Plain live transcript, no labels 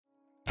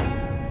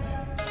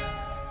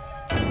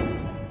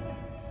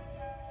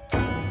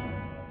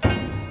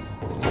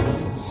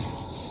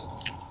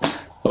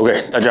Okay,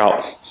 大家好.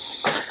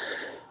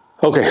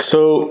 Okay,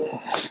 so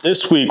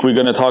this week we're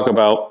going to talk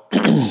about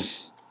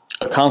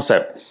a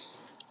concept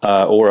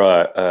or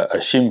a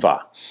shinfa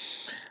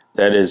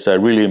that is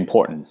really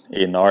important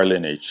in our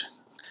lineage.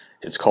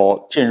 It's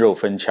called 见肉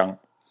分枪.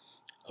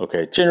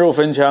 Okay, 见肉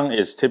分枪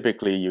is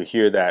typically, you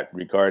hear that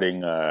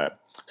regarding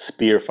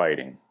spear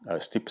fighting,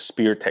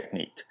 spear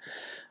technique.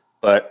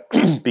 But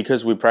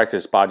because we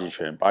practice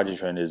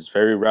BajiShu is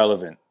very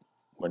relevant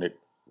when it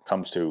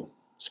comes to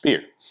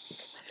spear.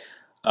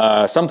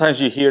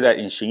 Sometimes you hear that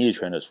in 形意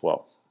拳 as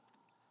well.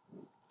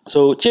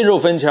 So 见肉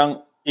分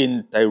枪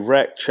in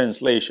direct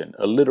translation,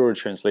 a literal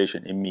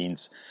translation, it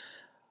means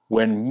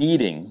when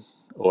meeting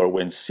or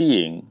when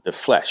seeing the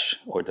flesh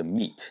or the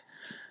meat,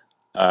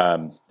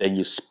 then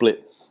you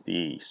split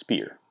the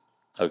spear.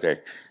 Okay,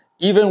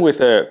 even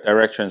with a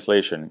direct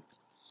translation,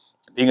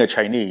 being a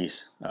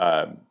Chinese,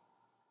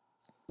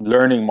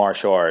 learning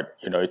martial art,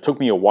 it took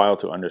me a while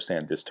to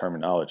understand this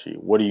terminology.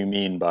 What do you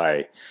mean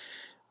by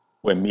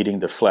when meeting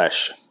the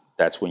flesh?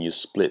 That's when you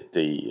split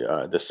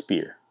the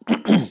spear.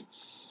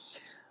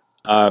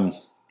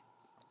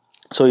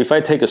 So if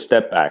I take a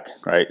step back,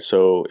 right?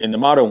 So in the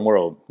modern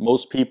world,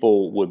 most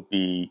people would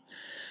be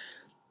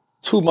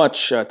too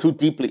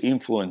deeply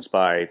influenced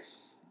by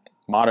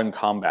modern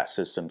combat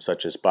systems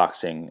such as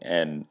boxing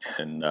and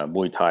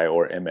Muay Thai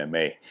or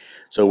MMA.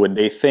 So when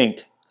they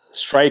think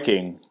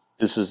striking,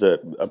 this is a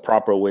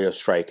proper way of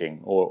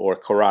striking, or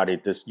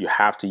karate, this you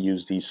have to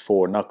use these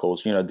four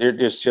knuckles.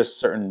 There's just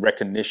certain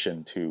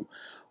recognition to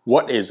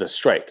what is a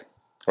strike,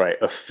 right?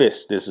 A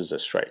fist, this is a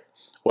strike.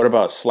 What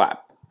about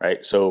slap,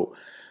 right? So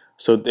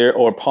there,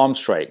 or palm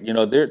strike.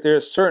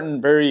 There's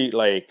certain very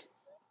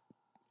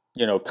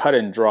cut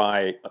and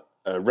dry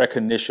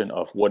recognition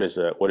of what is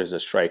a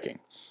striking,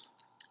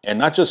 and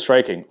not just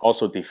striking,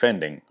 also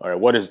defending. Or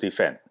what is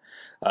defend?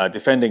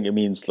 Defending, it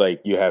means like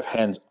you have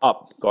hands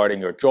up,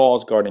 guarding your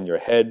jaws, guarding your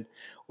head,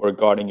 or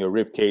guarding your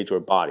rib cage or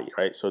body,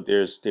 right? So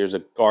there's a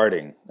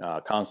guarding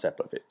concept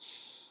of it.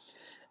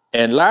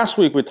 And last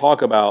week we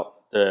talked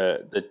about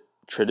the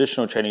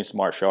traditional Chinese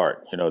martial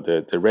art.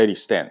 The ready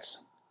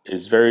stance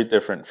is very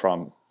different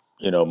from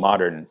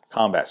modern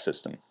combat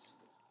system.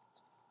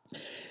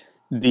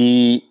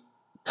 The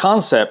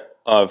concept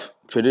of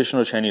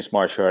traditional Chinese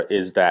martial art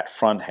is that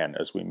front hand,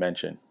 as we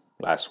mentioned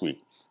last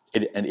week.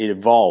 It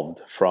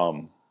evolved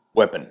from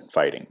weapon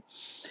fighting.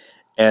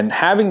 And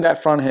having that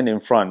front hand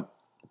in front,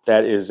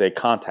 that is a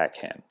contact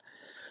hand.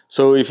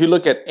 So if you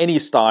look at any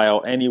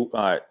style, any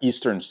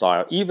Eastern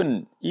style,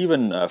 even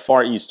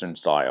Far Eastern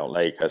style,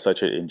 like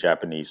such as in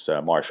Japanese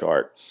martial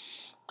art,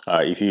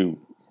 if you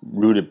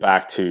root it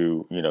back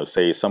to,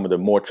 say some of the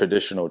more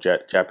traditional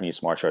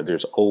Japanese martial art,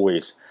 there's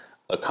always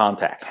a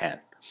contact hand,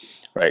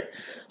 right?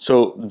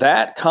 So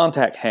that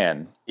contact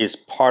hand is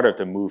part of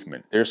the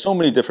movement. There's so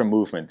many different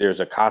movements. There's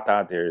a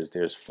kata,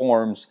 there's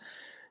forms,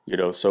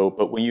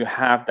 but when you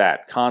have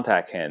that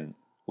contact hand,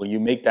 when you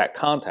make that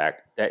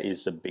contact, that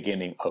is the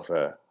beginning of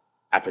a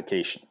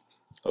application.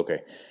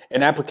 Okay,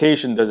 an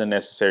application doesn't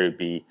necessarily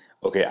be,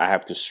 okay, I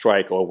have to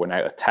strike, or when I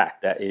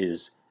attack, that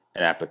is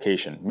an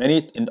application.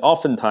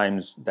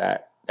 Oftentimes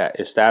that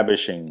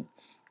establishing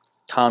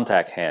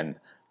contact hand,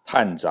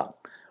 探掌,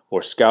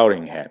 or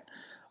scouting hand,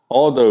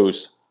 all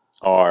those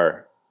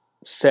are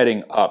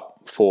setting up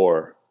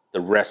for the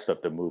rest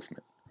of the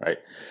movement, right?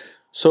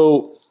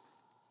 So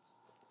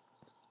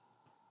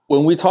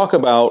when we talk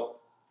about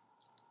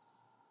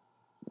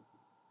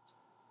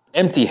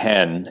empty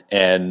hand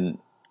and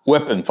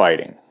weapon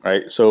fighting,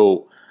 right?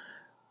 So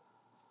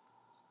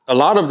a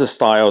lot of the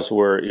styles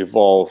were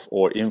evolved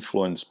or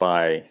influenced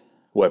by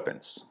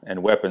weapons,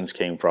 and weapons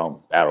came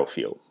from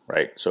battlefield,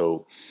 right?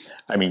 So,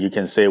 I mean, you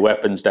can say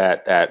weapons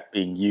that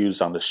being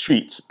used on the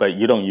streets, but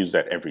you don't use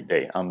that every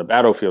day. On the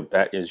battlefield,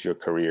 that is your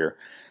career,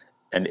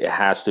 and it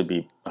has to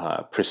be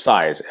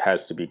precise, it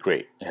has to be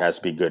great, it has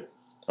to be good,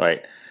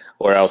 right?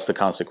 Or else the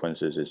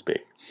consequences is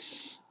big.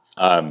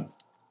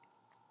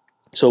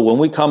 So when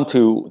we come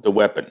to the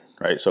weapon,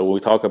 right? So when we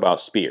talk about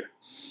spear,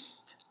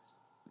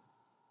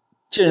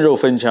 见肉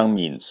分枪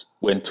means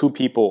when two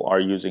people are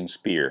using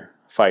spear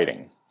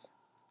fighting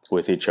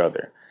with each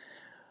other.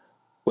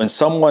 When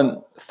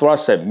someone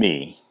thrusts at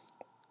me,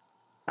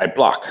 I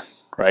block,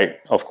 right?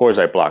 Of course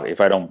I block.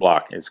 If I don't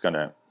block, it's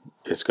gonna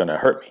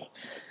hurt me.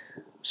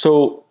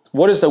 So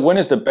when is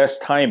the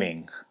best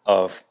timing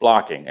of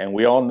blocking? And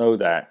we all know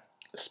that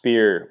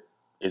spear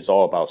is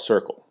all about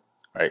circle,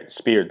 right?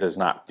 Spear does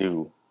not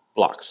do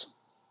blocks.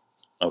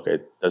 Okay,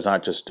 does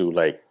not just do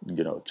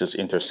just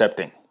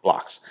intercepting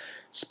blocks.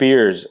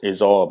 Spears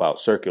is all about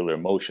circular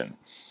motion.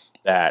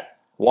 That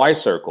why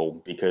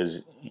circle?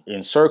 Because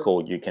in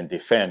circle you can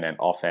defend and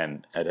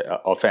offense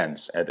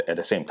at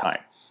the same time,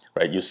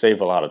 right? You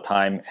save a lot of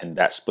time, and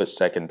that split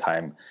second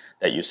time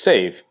that you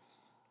save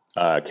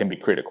can be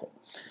critical.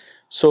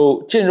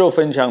 So 见肉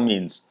分枪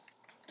means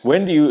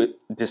when do you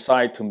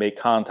decide to make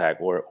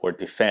contact or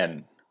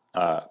defend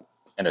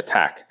an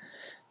attack?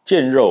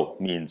 见肉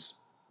means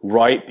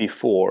right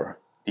before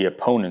the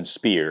opponent's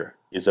spear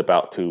is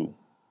about to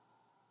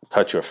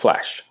touch your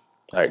flesh.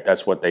 All right,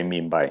 that's what they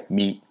mean by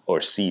meet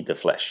or see the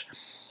flesh.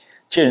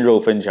 见肉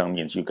分枪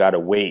means you gotta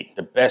wait.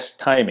 The best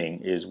timing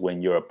is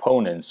when your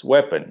opponent's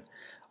weapon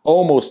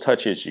almost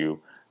touches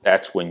you.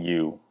 That's when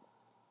you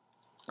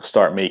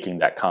start making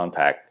that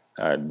contact,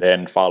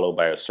 then followed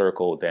by a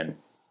circle, then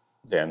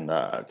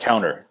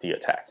counter the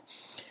attack.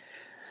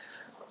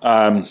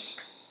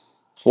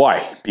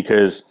 Why?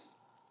 Because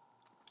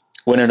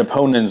when an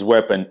opponent's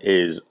weapon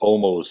is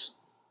almost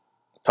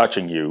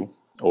touching you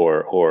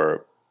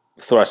or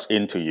thrust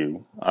into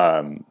you,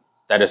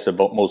 that is the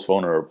most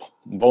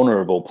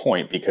vulnerable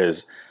point,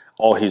 because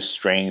all his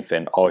strength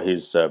and all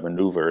his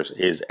maneuvers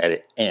is at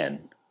the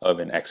end of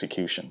an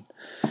execution.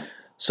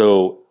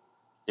 So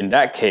in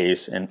that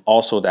case, and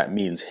also that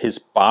means his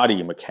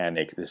body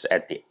mechanic is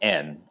at the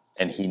end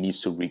and he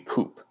needs to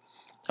recoup.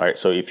 All right,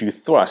 so if you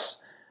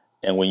thrust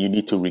and when you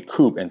need to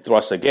recoup and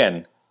thrust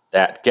again,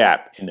 that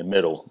gap in the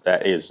middle,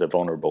 that is the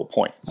vulnerable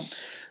point.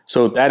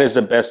 So that is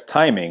the best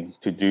timing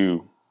to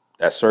do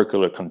that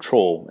circular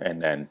control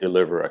and then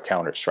deliver a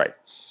counter strike.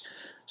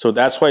 So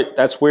that's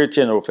where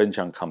见肉分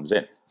枪 comes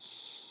in.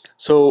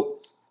 So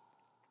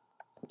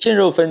见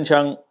肉分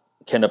枪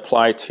can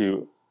apply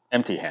to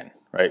empty hand,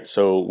 right?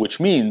 So which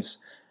means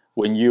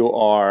when you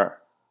are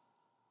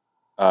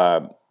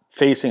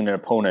facing an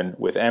opponent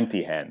with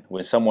empty hand,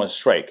 when someone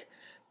strike,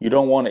 you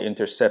don't want to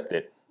intercept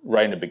it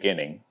right in the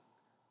beginning,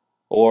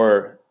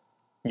 or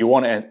you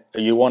want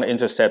to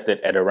intercept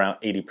it at around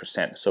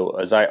 80%. So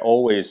as I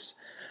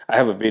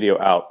have a video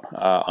out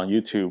on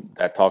YouTube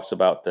that talks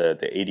about the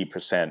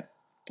 80%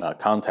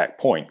 contact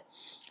point,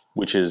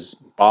 which is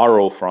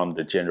borrowed from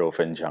the 见肉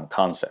分枪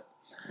concept,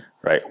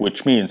 right?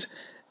 Which means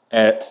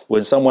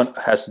when someone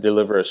has to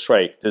deliver a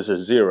strike, this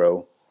is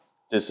 0,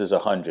 this is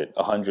 100.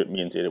 100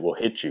 means it will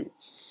hit you.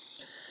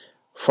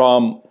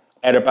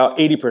 At about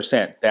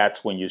 80%,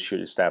 that's when you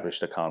should establish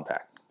the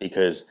contact,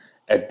 because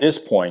at this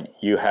point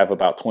you have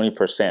about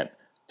 20%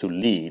 to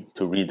lead,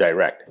 to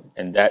redirect,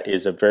 and that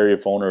is a very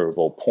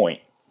vulnerable point,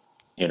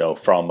 you know,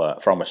 from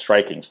a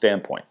striking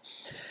standpoint.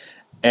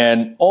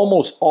 And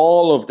almost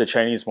all of the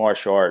Chinese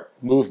martial art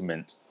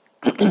movement,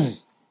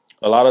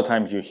 a lot of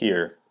times you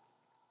hear,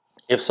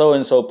 if so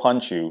and so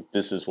punch you,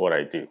 this is what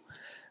I do.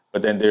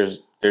 But then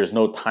there's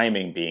no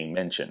timing being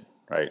mentioned,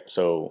 right?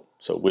 So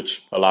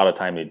which a lot of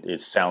time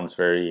it sounds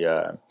very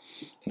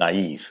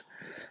naive.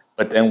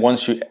 But then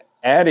once you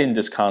add in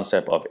this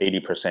concept of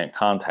 80%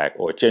 contact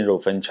or 见肉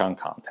分枪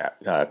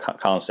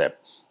concept,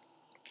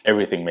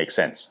 everything makes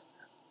sense.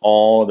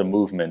 All the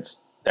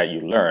movements that you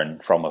learn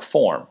from a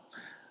form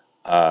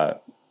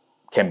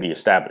can be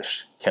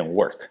established, can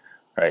work,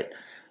 right?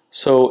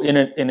 So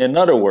in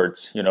other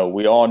words, you know,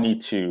 we all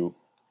need to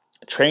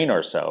train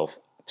ourselves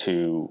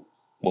to,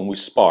 when we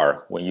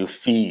spar, when you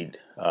feed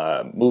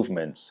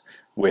movements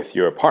with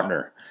your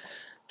partner,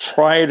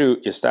 try to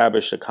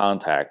establish a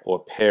contact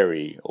or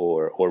parry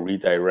or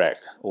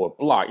redirect or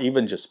block,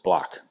 even just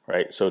block,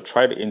 right? So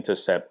try to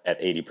intercept at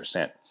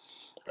 80%,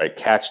 right?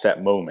 Catch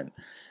that moment.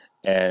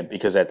 And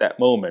because at that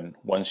moment,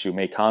 once you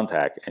make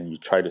contact and you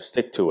try to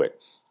stick to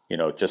it, you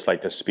know, just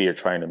like the spear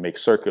trying to make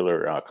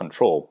circular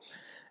control,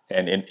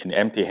 and in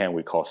empty hand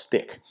we call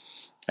stick.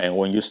 And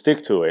when you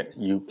stick to it,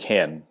 you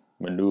can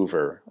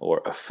maneuver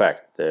or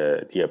affect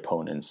the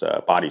opponent's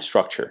body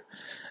structure.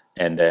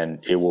 And then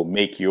it will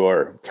make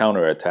your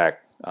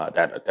counterattack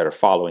that are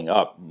following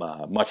up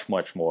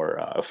much more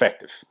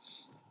effective.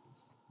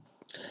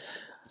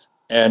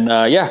 And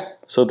yeah,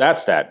 so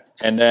that's that.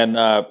 And then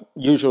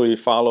usually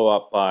follow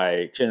up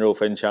by 见肉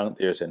分枪.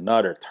 There's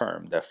another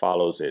term that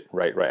follows it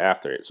right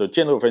after it. So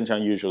见肉分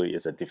枪 usually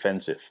is a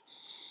defensive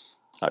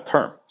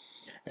term.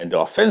 And the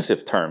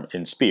offensive term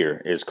in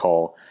spear is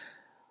called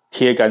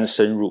贴杆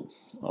深入.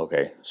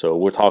 Okay, so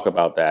we'll talk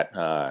about that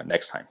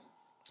next time.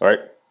 All right.